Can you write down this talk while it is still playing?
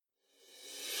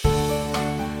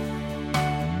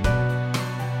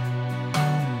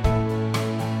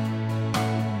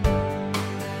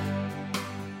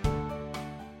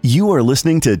You are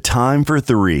listening to Time for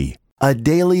Three, a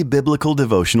daily biblical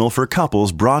devotional for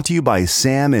couples brought to you by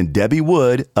Sam and Debbie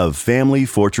Wood of Family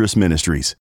Fortress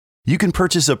Ministries. You can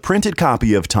purchase a printed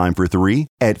copy of Time for Three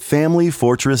at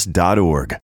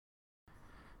familyfortress.org.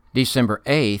 December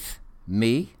 8th,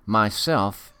 Me,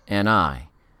 Myself, and I.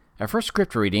 Our first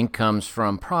scripture reading comes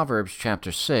from Proverbs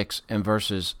chapter 6 and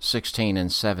verses 16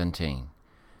 and 17.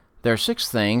 There are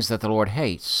 6 things that the Lord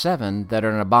hates, 7 that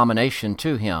are an abomination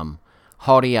to Him: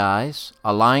 haughty eyes,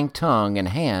 a lying tongue, and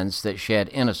hands that shed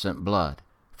innocent blood.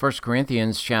 1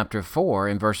 Corinthians chapter 4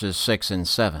 and verses 6 and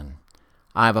 7.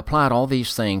 I have applied all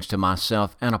these things to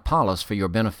myself and Apollos for your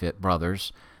benefit,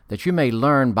 brothers, that you may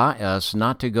learn by us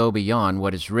not to go beyond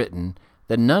what is written,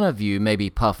 that none of you may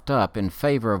be puffed up in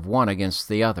favor of one against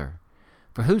the other.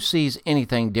 For who sees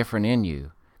anything different in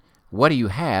you? What do you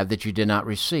have that you did not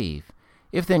receive?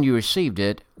 If then you received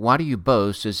it, why do you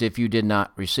boast as if you did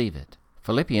not receive it?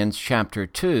 Philippians chapter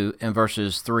 2 and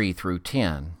verses 3 through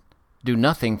 10. Do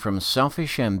nothing from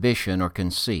selfish ambition or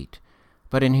conceit,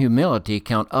 but in humility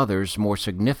count others more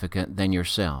significant than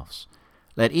yourselves.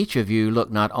 Let each of you look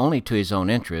not only to his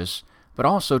own interests, but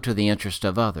also to the interest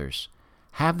of others.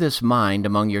 Have this mind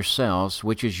among yourselves,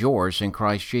 which is yours in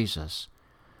Christ Jesus,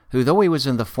 who, though he was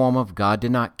in the form of God,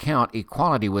 did not count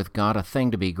equality with God a thing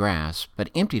to be grasped,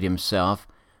 but emptied himself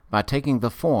by taking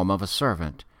the form of a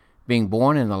servant, being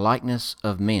born in the likeness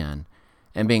of men,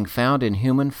 and being found in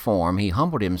human form, he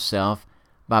humbled himself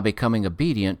by becoming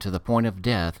obedient to the point of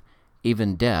death,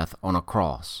 even death on a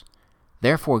cross.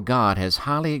 Therefore God has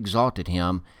highly exalted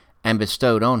him, and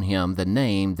bestowed on him the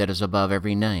name that is above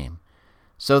every name,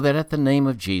 so that at the name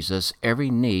of Jesus every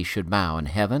knee should bow in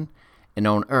heaven, and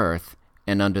on earth,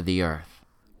 and under the earth.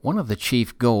 One of the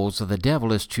chief goals of the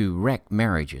devil is to wreck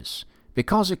marriages.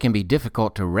 Because it can be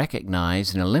difficult to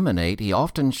recognize and eliminate, he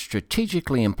often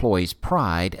strategically employs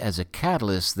pride as a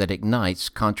catalyst that ignites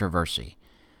controversy.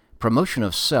 Promotion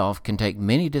of self can take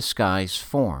many disguised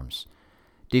forms.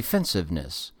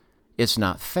 Defensiveness: it's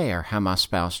not fair how my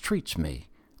spouse treats me.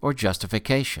 Or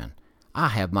justification: I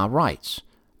have my rights.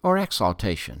 Or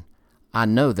exaltation: I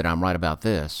know that I'm right about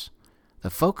this. The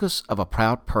focus of a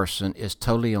proud person is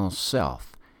totally on self,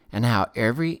 and how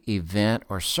every event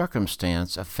or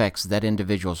circumstance affects that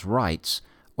individual's rights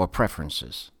or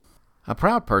preferences. A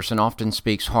proud person often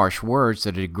speaks harsh words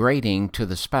that are degrading to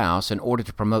the spouse in order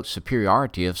to promote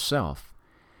superiority of self.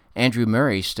 Andrew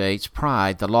Murray states,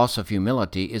 "Pride, the loss of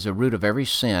humility, is a root of every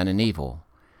sin and evil."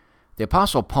 The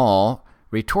Apostle Paul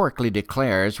rhetorically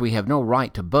declares we have no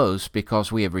right to boast because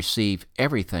we have received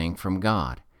everything from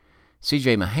God.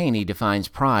 C.J. Mahaney defines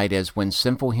pride as when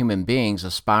sinful human beings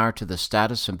aspire to the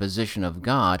status and position of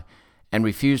God and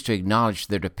refuse to acknowledge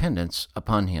their dependence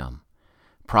upon Him.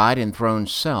 Pride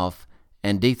enthrones self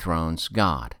and dethrones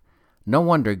God. No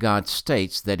wonder God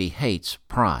states that He hates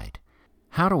pride.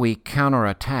 How do we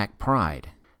counterattack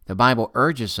pride? The Bible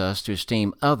urges us to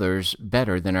esteem others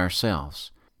better than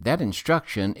ourselves. That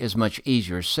instruction is much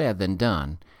easier said than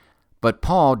done, but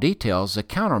Paul details the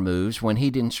countermoves when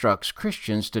he instructs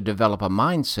Christians to develop a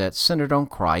mindset centered on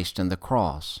Christ and the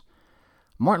cross.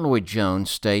 Martin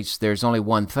Lloyd-Jones states, "There's only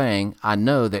one thing I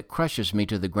know that crushes me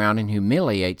to the ground and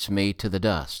humiliates me to the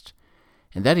dust,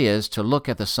 and that is to look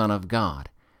at the Son of God,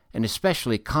 and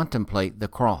especially contemplate the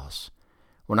cross.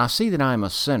 When I see that I am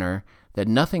a sinner, that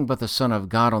nothing but the Son of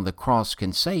God on the cross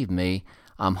can save me,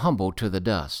 I'm humbled to the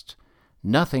dust.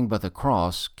 Nothing but the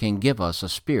cross can give us a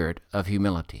spirit of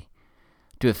humility."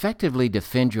 To effectively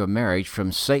defend your marriage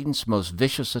from Satan's most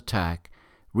vicious attack,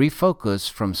 refocus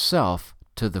from self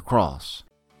to the cross.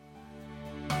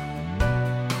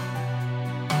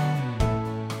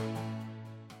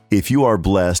 If you are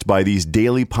blessed by these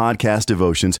daily podcast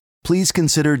devotions, please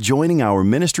consider joining our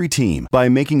ministry team by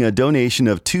making a donation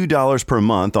of $2 per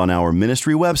month on our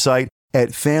ministry website at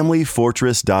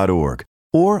familyfortress.org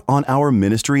or on our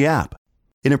ministry app.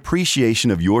 In appreciation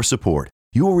of your support,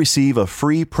 you will receive a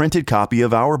free printed copy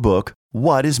of our book,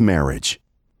 What is Marriage?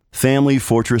 Family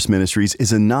Fortress Ministries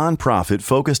is a nonprofit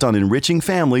focused on enriching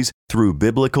families through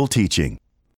biblical teaching.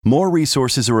 More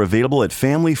resources are available at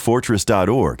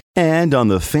familyfortress.org and on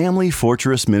the Family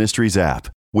Fortress Ministries app,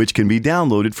 which can be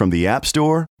downloaded from the App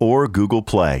Store or Google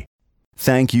Play.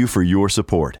 Thank you for your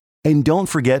support, and don't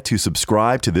forget to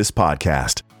subscribe to this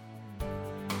podcast.